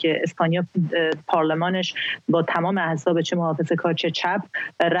 بوده که اسپانیا پارلمانش با تمام احزاب چه محافظه‌کار چه چپ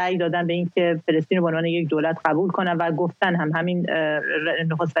رأی دادن به اینکه فلسطین رو به عنوان یک دولت قبول کنن و گفتن همین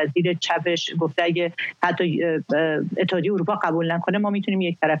نخست وزیر چپش گفته اگه حتی اتحادیه اروپا قبول نکنه ما میتونیم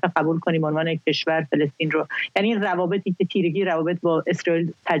یک طرفه قبول کنیم به عنوان یک کشور فلسطین رو. یعنی روابطی تیرگی روابط با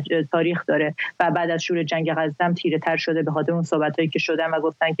اسرائیل تاریخ داره و بعد از شروع جنگ غزه هم تیره تر شده به خاطر اون صحبتایی که شدن و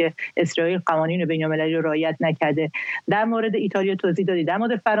گفتن که اسرائیل قوانین بین‌المللی رو رعایت نکرده. در مورد ایتالیا توضیح دادید. در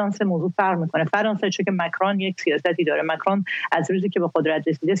مورد فرانسه موضوع فرق میکنه. فرانسه چون که مکرون یک سیاستی داره، مکرون از روزی که به قدرت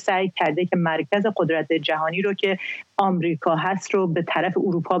رسیده سعی کرده که مرکز قدرت جهانی رو که آمریکا هست رو به طرف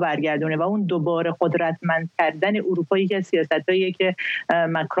اروپا برگردونه و اون دوباره قدرتمند کردن اروپا یکی از سیاستاییه که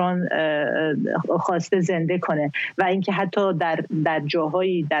مکرون خواسته زنده کنه و اینکه حتی در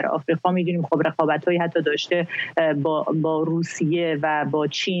جاهایی در آفریقا میدونیم خب رقابت‌هایی حتی داشته با روسیه و با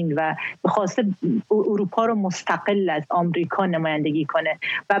چین و خواسته اروپا رو مستقل از آمریکا نمایندگی کنه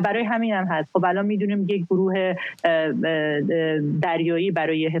و برای همین هم هست. خب الان میدونیم یک گروه دریایی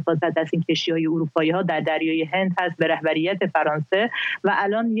برای حفاظت از این کشتی‌های اروپایی‌ها در دریای هند هست به رهبریت فرانسه و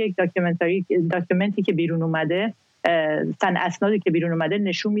الان یک داکیومنتی که بیرون اومده، اسنادی که بیرون اومده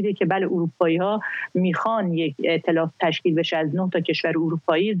نشون میده که بله اروپایی‌ها میخوان یک ائتلاف تشکیل بشه از 9 تا کشور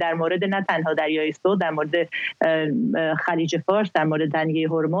اروپایی در مورد نه تنها دریای سرخ، در مورد خلیج فارس، در مورد دریای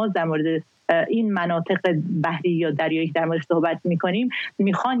هرمز، در مورد این مناطق بحری یا دریایی در مورد صحبت میکنیم،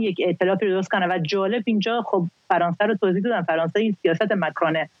 میخوان یک ائتلافی رو درست کنن و جالب اینجا خب فرانسه رو توضیح دادم، فرانسه این سیاست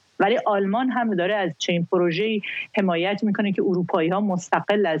مکرونه، ولی آلمان هم داره از چنین پروژه‌ای حمایت میکنه که اروپایی‌ها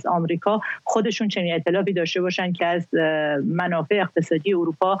مستقل از آمریکا خودشون چنین ائتلافی داشته باشن که از منافع اقتصادی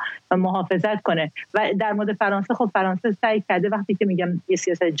اروپا محافظت کنه. و در مورد فرانسه خب فرانسه سعی کرده وقتی که میگم یه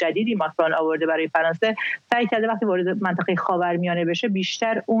سیاست جدیدی ماکرون آورده برای فرانسه، سعی کرده وقتی وارد منطقه خاورمیانه بشه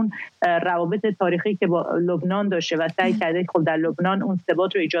بیشتر اون روابط تاریخی که با لبنان داشته و سعی کرده خب در لبنان اون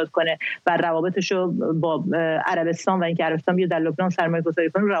ثبات رو ایجاد کنه و روابطش رو با عربستان و اینکه عربستان بیاد در لبنان سرمایه‌گذاری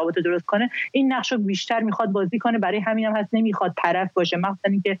کنه روابط درست کنه، این نقشو بیشتر میخواد بازی کنه. برای همین هم هست نمیخواد طرف باشه، مثلا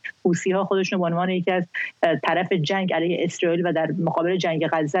اینکه حوثی‌ها خودشون به عنوان یکی از طرف جنگ علیه اسرائیل و در مقابل جنگ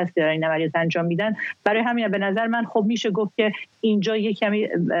غزه است که این عملیات انجام میدن. برای همین به نظر من خب میشه گفت که اینجا یک کمی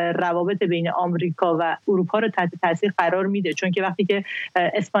روابط بین آمریکا و اروپا رو تحت تاثیر قرار میده، چون که وقتی که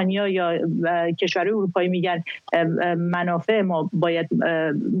اسپانیا یا کشورهای اروپایی میگن منافع ما باید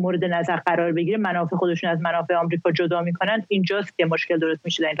مورد نظر قرار بگیره، منافع خودشون از منافع آمریکا جدا میکنن، اینجاست که مشکل درست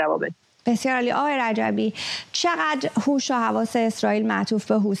میشه در این روابط. بسیار عالی. آقای رجبی، چقدر هوش و حواس اسرائیل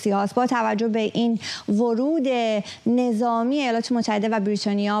معطوف به حوثی هاست با توجه به این ورود نظامی ایالات متحده و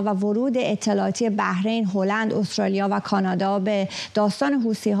بریتانیا و ورود اطلاعاتی بحرین، هلند، استرالیا و کانادا به داستان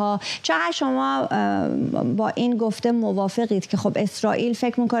حوثی ها؟ چقدر شما با این گفته موافقید که خب اسرائیل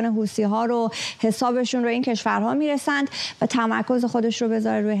فکر میکنه حوثی ها رو حسابشون رو این کشورها میرسند و تمرکز خودش رو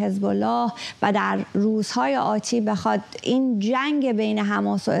بذاره روی حزب الله و در روزهای آتی بخواد این جنگ بین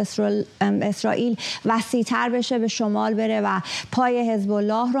حماس و اسرائیل وسیع‌تر بشه، به شمال بره و پای حزب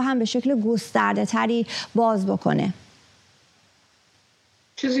الله رو هم به شکل گسترده تری باز بکنه؟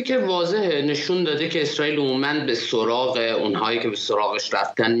 چیزی که واضحه نشون داده که اسرائیل عموماً به سراغ اونهایی که به سراغش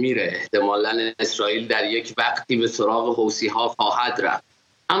رفتن میره. احتمالاً اسرائیل در یک وقتی به سراغ حوثی‌ها خواهد رفت.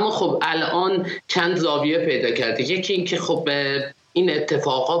 اما خب الان چند زاویه پیدا کرده. یکی این که خب این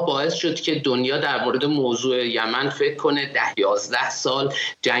اتفاقا باعث شد که دنیا در مورد موضوع یمن فکر کنه 10-11 سال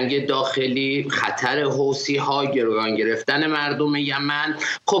جنگ داخلی، خطر حوثی‌ها، گروگان گرفتن مردم یمن.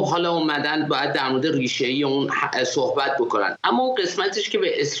 خب حالا اومدن باید در مورد ریشه‌ای اون صحبت بکنن. اما اون قسمتش که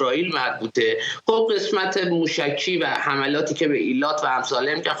به اسرائیل مربوطه، خب قسمت موشکی و حملاتی که به ایلات و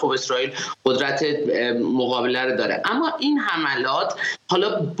امثال که خب اسرائیل قدرت مقابله رو داره. اما این حملات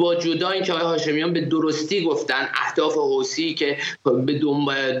حالا با جدا اینکه آقای هاشمیان به درستی گفتن اهداف حوثی که به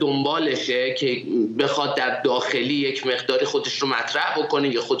دنبالشه که بخواد در داخلی یک مقداری خودش رو مطرح بکنه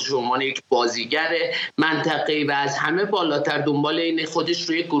یا خودش رو عنوان یک بازیگر منطقه‌ای و از همه بالاتر دنبال این خودش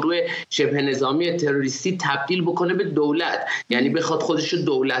رو یک گروه شبه نظامی تروریستی تبدیل بکنه به دولت، یعنی بخواد خودش رو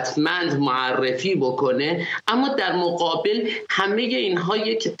دولتمند معرفی بکنه. اما در مقابل همه اینها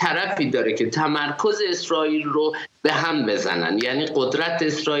یک طرفی داره که تمرکز اسرائیل رو به هم بزنن، یعنی قدرت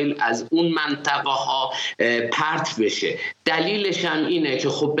اسرائیل از اون منطقه ها پرت بشه. دلیلش هم اینه که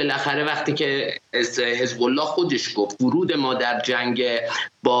خب بالاخره وقتی که حزب الله خودش گفت ورود ما در جنگ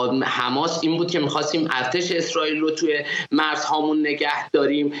با حماس این بود که می‌خواستیم ارتش اسرائیل رو توی مرزهامون نگه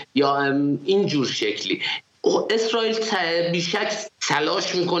داریم یا این جور شکلی، اسرائیل بیشک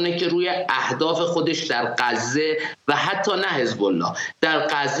تلاش میکنه که روی اهداف خودش در غزه و حتی نه حزب الله در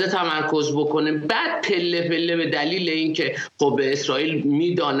غزه تمرکز بکنه. بعد پله پله به دلیل اینکه خب اسرائیل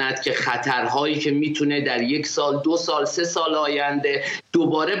میداند که خطرهایی که میتونه در 1 سال 2 سال 3 سال آینده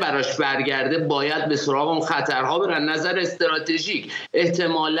دوباره براش برگرده، باید به سراغ اون خطرها برن. نظر استراتژیک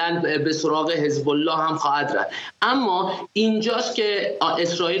احتمالاً به سراغ حزب الله هم خواهد رفت. اما اینجاست که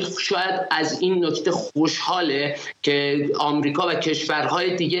اسرائیل شاید از این نکته خوشحاله که آمریکا و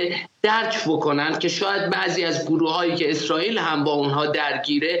کشورهای دیگه درک بکنن که شاید بعضی از گروه‌هایی که اسرائیل هم با اونها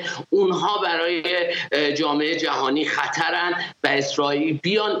درگیره، اونها برای جامعه جهانی خطرن و اسرائیل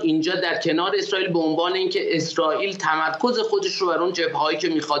بیان اینجا در کنار اسرائیل به عنوان اینکه اسرائیل تمرکز خودش رو بر اون جبهه‌هایی که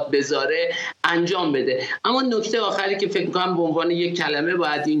میخواد بذاره انجام بده. اما نکته آخری که فکر می‌کنم به عنوان یک کلمه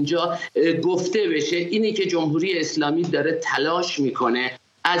باید اینجا گفته بشه اینه که جمهوری اسلامی داره تلاش میکنه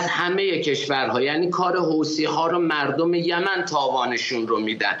از همه کشورها، یعنی کار حوثی‌ها رو مردم یمن تاوانشون رو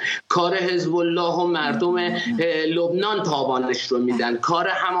میدن، کار حزب الله و مردم لبنان تاوانش رو میدن، کار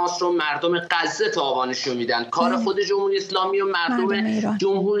حماس رو مردم غزه تاوانش رو میدن، کار خود جمهوری اسلامی و مردم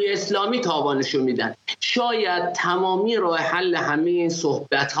جمهوری اسلامی تاوانش رو میدن. شاید تمامی راه حل همه این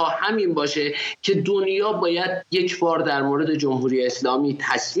صحبت‌ها همین باشه که دنیا باید یک بار در مورد جمهوری اسلامی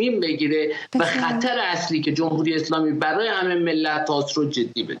تصمیم بگیره و خطر اصلی که جمهوری اسلامی برای همه ملت هاست رو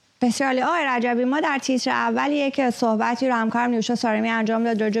جدی بده. بسیار عالی. آقای رجبی، ما در تیتر اولیه که صحبتی رو همکارم نیوشا سارمی انجام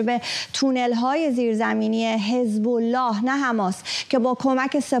داد راجع به تونل‌های زیرزمینی حزب الله نه حماس که با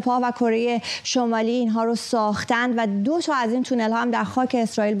کمک سپاه و کره شمالی اینها رو ساختند و 2 تا از این تونل‌ها هم در خاک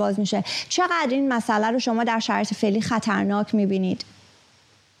اسرائیل باز میشه. چقدر این مسئله رو شما در شرایط فعلی خطرناک می‌بینید؟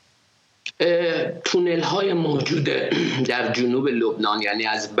 تونل های موجود در جنوب لبنان، یعنی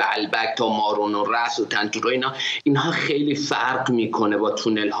از بعلبک تا مارون و رأس و تنتورا، اینها خیلی فرق میکنه با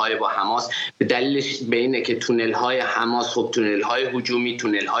تونل های با حماس. به دلیلش بینه که تونل های حماس خب تونل های هجومی،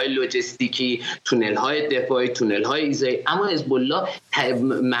 تونل های لوجستیکی، تونل های دفاعی، تونل های ایذایی، اما حزب الله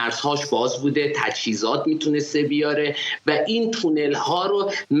مرزهاش باز بوده، تجهیزات میتونسته بیاره و این تونل ها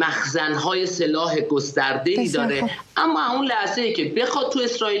رو مخزن های سلاح گسترده‌ای داره. اما اون لحظه‌ای که بخواد تو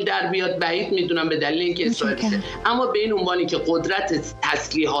اسرائیل در بیاد بعید میدونم، به دلیل اینکه اسرائیل اما به این عنوانی که قدرت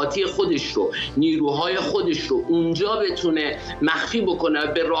تسلیحاتی خودش رو، نیروهای خودش رو اونجا بتونه مخفی بکنه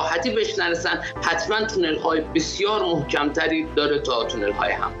و به راحتی بهش نرسن، حتما تونل‌های بسیار محکم‌تری داره تا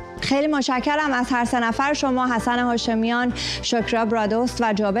تونل‌های هم. خیلی متشکرم از هر سه نفر شما، حسن هاشمیان، شکرا برادوست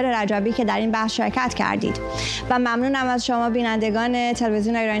و جابر رجبی که در این بحث شرکت کردید و ممنونم از شما بینندگان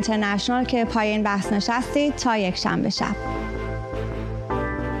تلویزیون ایران اینترنشنال که پای این بحث نشستید. تا یک شنبه شب.